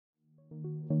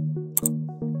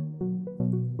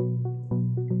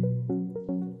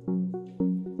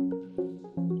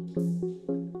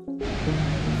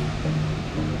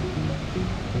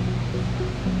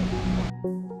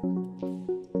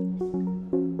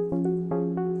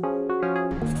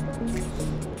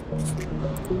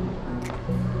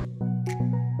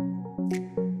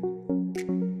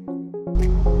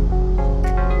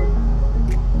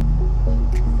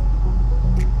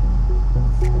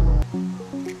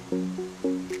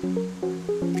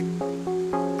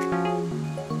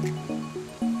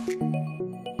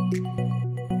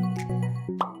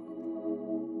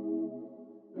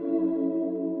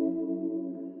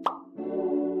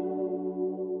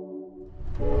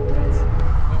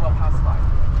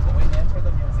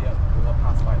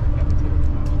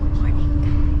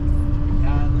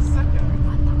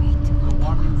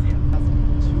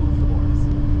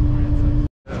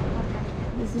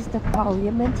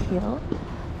Parliament Hill.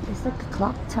 There's like a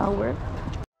clock tower.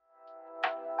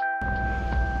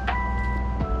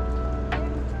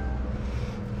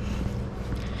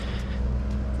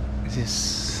 This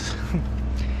is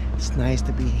it's nice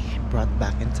to be brought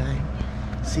back in time.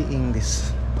 Seeing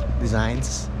these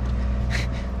designs,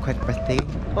 quite breathtaking.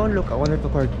 Oh look, a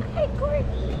wonderful corgi. Hey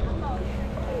corgi!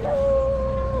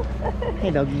 Hello!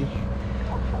 Hey doggy.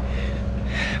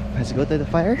 Let's go to the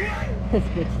fire. Let's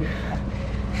go to the fire.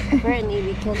 Apparently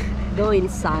we can go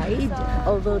inside,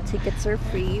 although tickets are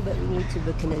free, but we need to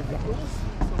book in advance.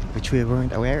 Which we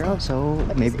weren't aware of, so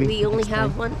But maybe we only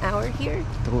have 1 hour here,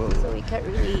 so we can't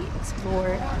really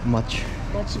explore much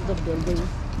of the building.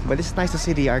 But it's nice to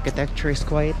see the architecture is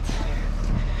quite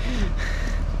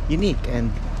unique and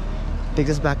takes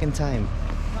us back in time.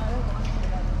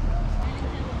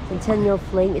 Centennial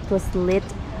Flame, it was lit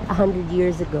 100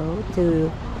 years ago to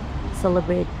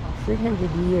celebrate 300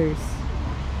 years.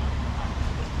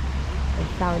 I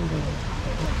found it.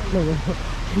 No,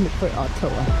 for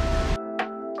Ottawa.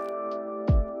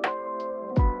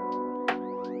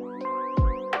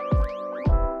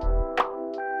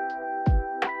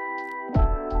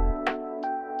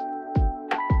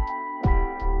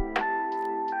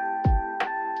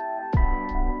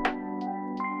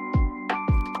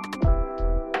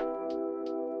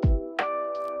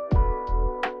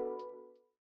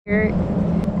 Here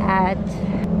at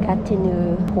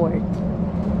Gatineau Port.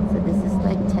 So this is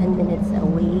like 10 minutes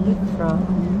away from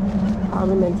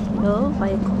Parliament Hill by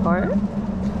a car.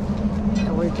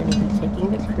 And we're going to be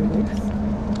taking the cruise.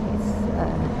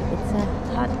 It's a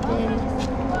hot day.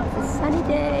 It's a sunny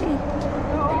day.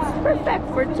 It's perfect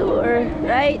for tour,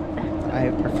 right?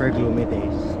 I prefer gloomy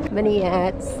days. Many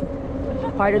hats.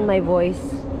 Pardon my voice.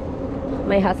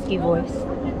 My husky voice.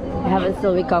 I haven't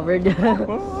still recovered. I'm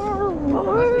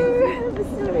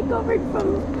still recovered from,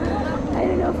 I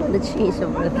don't know, from the change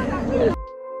of weather.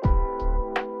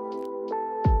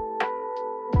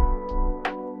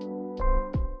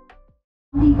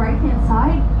 On the right hand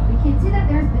side, we can see that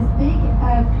there's this big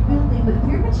building with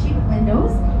pyramid-shaped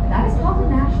windows. That is called the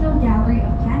National Gallery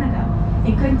of Canada.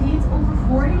 It contains over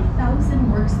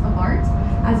 40,000 works of art,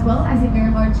 as well as a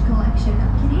very large collection of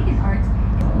Canadian art.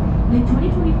 In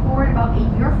 2024, about a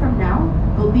year from now,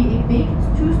 there'll be a big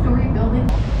 2-story building.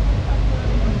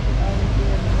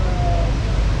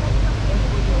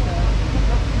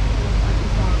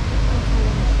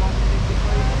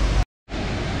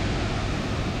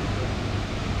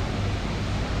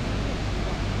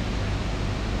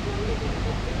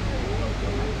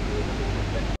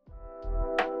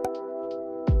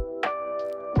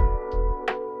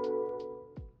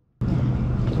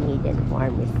 Canadian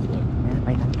pharmacy.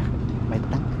 My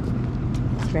tank.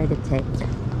 Let's try the tank.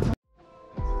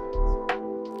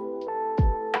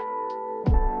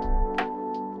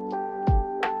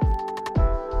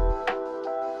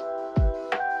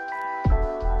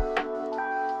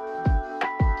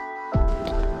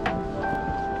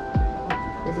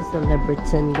 This is the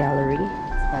Liberton Gallery.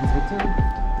 Panzer 2.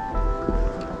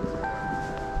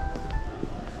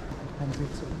 Panzer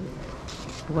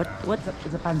 2. What?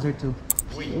 It's a Panzer 2.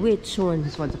 Which one?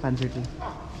 This one's a Panzer 2.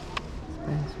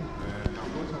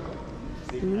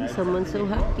 Someone's so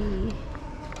happy.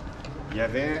 Il y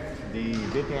avait des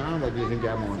vétérans de la Deuxième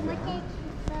Guerre mondiale.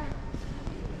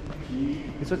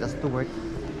 This one's a Stuart.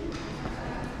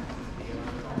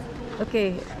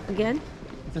 Okay, again?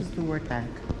 It's a Stuart tank.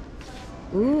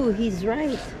 Ooh, he's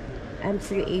right.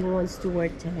 M3A1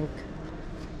 Stuart tank.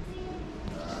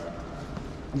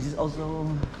 This is also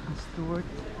a Stuart.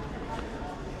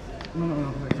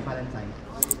 No, it's a Valentine.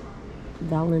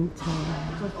 Valentine.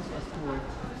 This one's also a Stuart.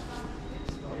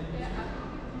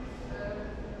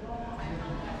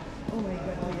 Oh my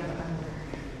god, oh yeah, Panzer.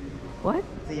 What?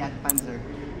 It's a Jagdpanzer.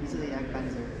 This is a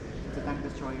Jagdpanzer. It's a tank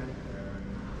destroyer.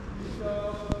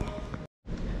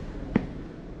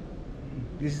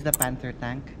 This is the Panther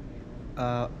tank.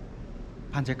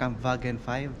 Panzerkampfwagen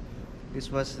 5. This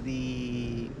was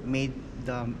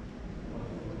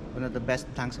one of the best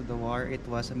tanks of the war. It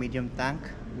was a medium tank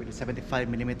with a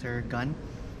 75mm gun.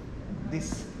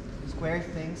 This square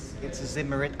things, it's a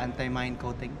Zimmerit anti-mine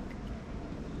coating.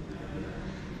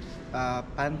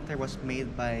 Panther was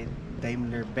made by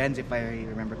Daimler-Benz, if I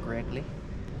remember correctly.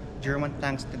 German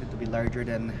tanks tended to be larger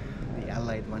than the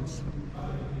Allied ones.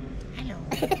 Hello.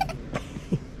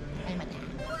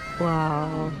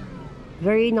 Wow.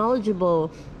 Very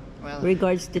knowledgeable Well,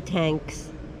 regards to tanks.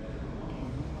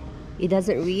 He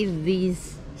doesn't read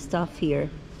these stuff here.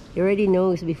 He already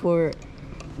knows before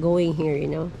going here, you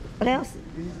know. What else?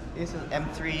 this is an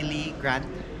M3 Lee Grant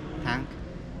tank.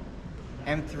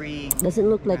 M3 Doesn't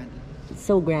look like Grant. It's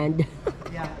so grand.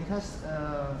 Yeah, it has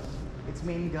its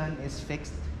main gun is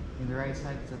fixed in the right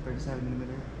side. It's a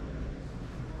 37mm.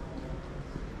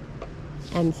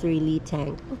 M3 Lee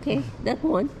tank. Okay, that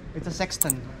one. It's a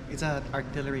sexton. It's an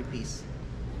artillery piece.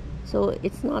 So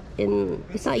it's not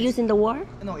used in the war?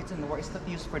 No, it's in the war. It's not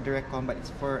used for direct combat. It's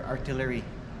for artillery,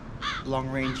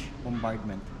 long-range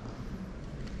bombardment.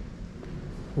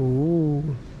 Ooh.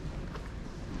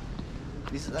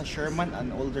 This is a Sherman,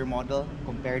 an older model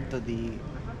compared to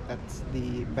that's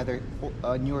the better,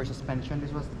 newer suspension.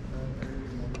 This was.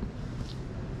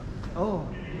 Oh.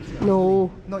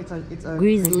 No. No, it's a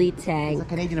Grizzly It's tank. a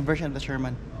Canadian version of the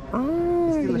Sherman. Ah,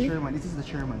 It's still really? a Sherman. This is the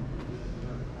Sherman.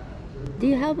 Do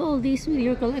you have all these with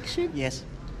your collection? Yes.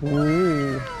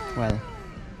 Ooh. Well.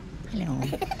 Hello.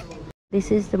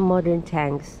 This is the modern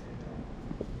tanks.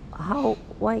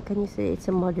 Why can you say it's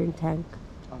a modern tank?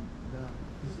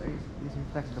 This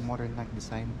reflects the modern tank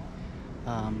design.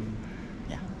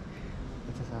 Yeah.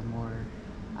 It has a more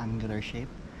angular shape.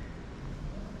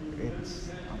 It's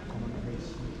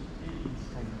commonplace.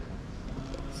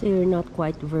 So you're not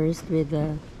quite versed with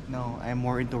the... No, I'm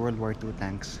more into World War II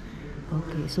tanks.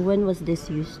 Okay, so when was this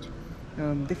used?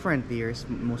 Different years,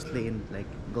 mostly in like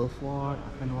Gulf War,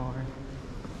 Afghan War.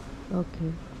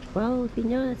 Okay. Well, if you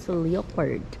know, it's a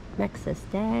Leopard Nexus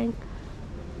tank.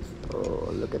 Oh,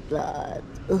 look at that.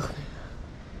 Ugh.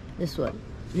 This one,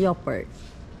 Leopard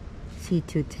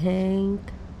C2 tank.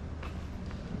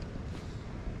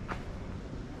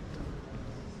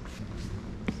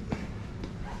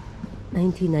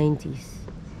 (1990s).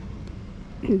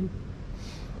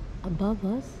 Above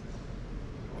us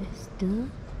is the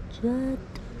jet.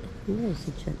 There's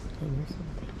a jet thing or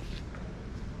something.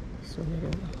 This one, I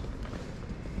don't know.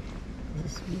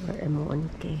 This is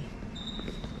BRM1K.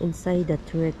 Inside the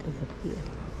turret over here.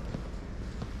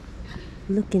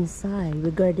 Look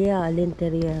inside. Guardia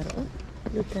all'interior. Oh,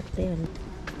 look up there.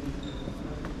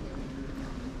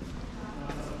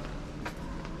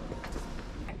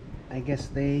 I guess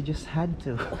they just had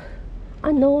to.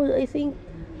 No, I think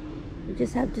you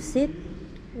just have to sit,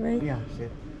 right? Yeah,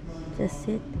 shit. Just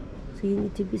sit. So you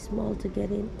need to be small to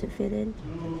get in, to fit in.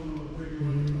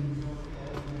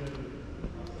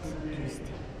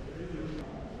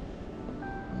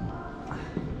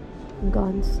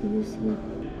 Guns, you see.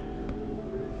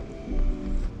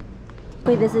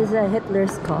 Wait, this is a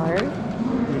Hitler's car.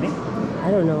 Really? I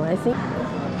don't know. I think.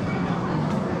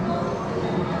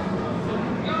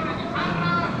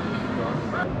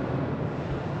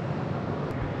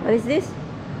 What is this?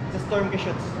 It's a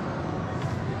Sturmgeschütz.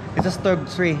 It's a Sturm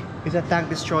 3. It's a tank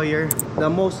destroyer. The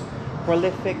most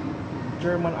prolific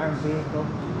German armed vehicle.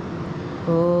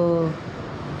 Oh,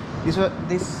 This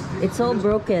it's all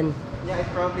broken. Yeah, it's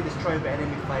probably destroyed by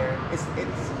enemy fire. It's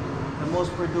the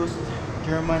most produced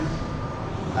German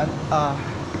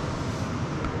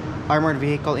armored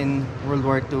vehicle in World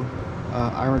War II.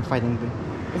 Armored fighting vehicle.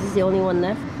 This is the only one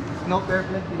left. No, there are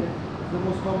plenty. The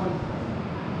most common.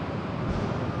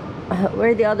 Where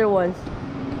are the other ones?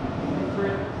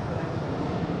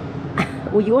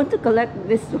 Oh, you want to collect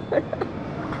this one?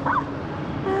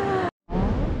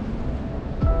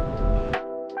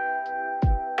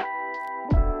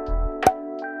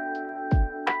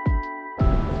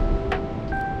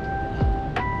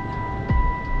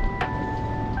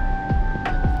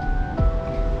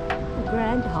 The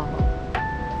Grand Hall.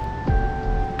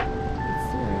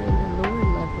 It's in the lower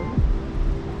level.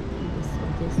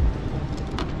 This.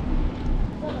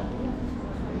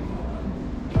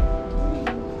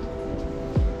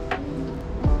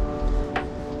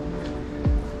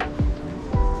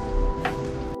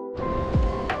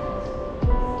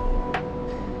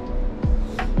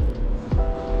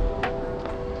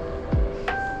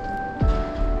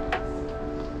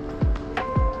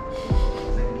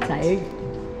 Tired?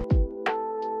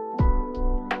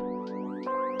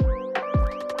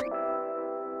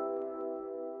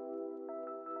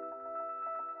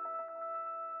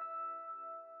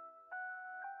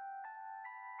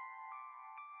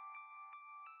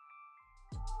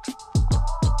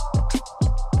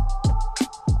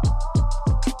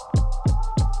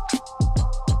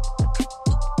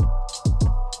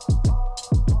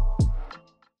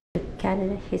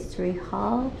 Canada History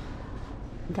Hall,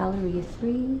 Gallery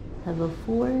 3, Level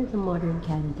 4, the Modern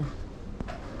Canada.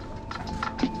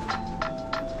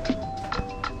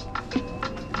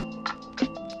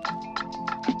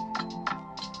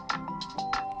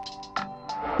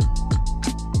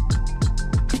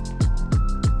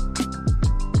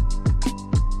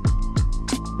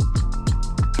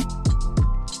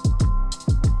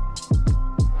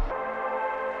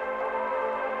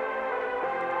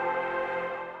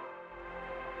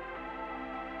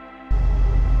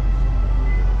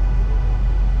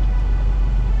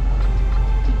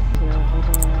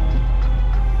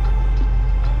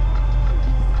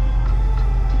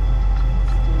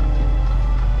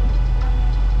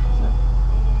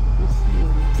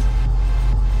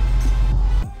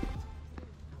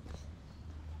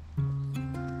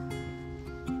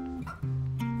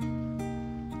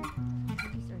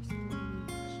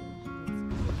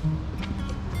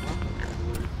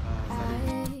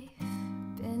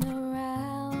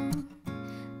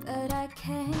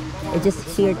 We're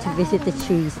just here to visit the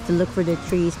trees, to look for the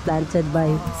trees planted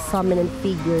by prominent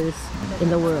figures in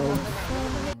the world.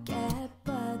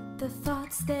 But the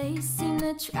thoughts, they seem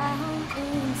to drown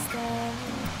instead.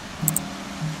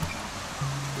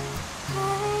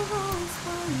 I always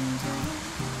wonder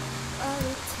what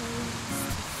it takes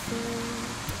to fill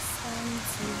this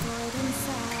empty void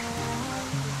inside.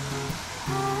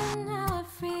 And now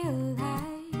I've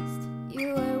realized you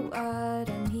were what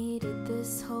I needed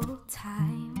this whole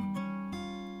time.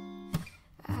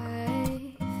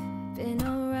 I've been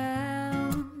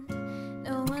around,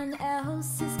 no one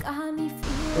else has got me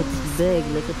feeling. It's big,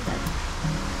 look at that.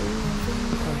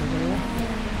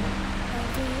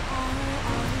 Every hour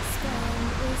I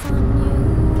spend is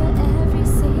on you.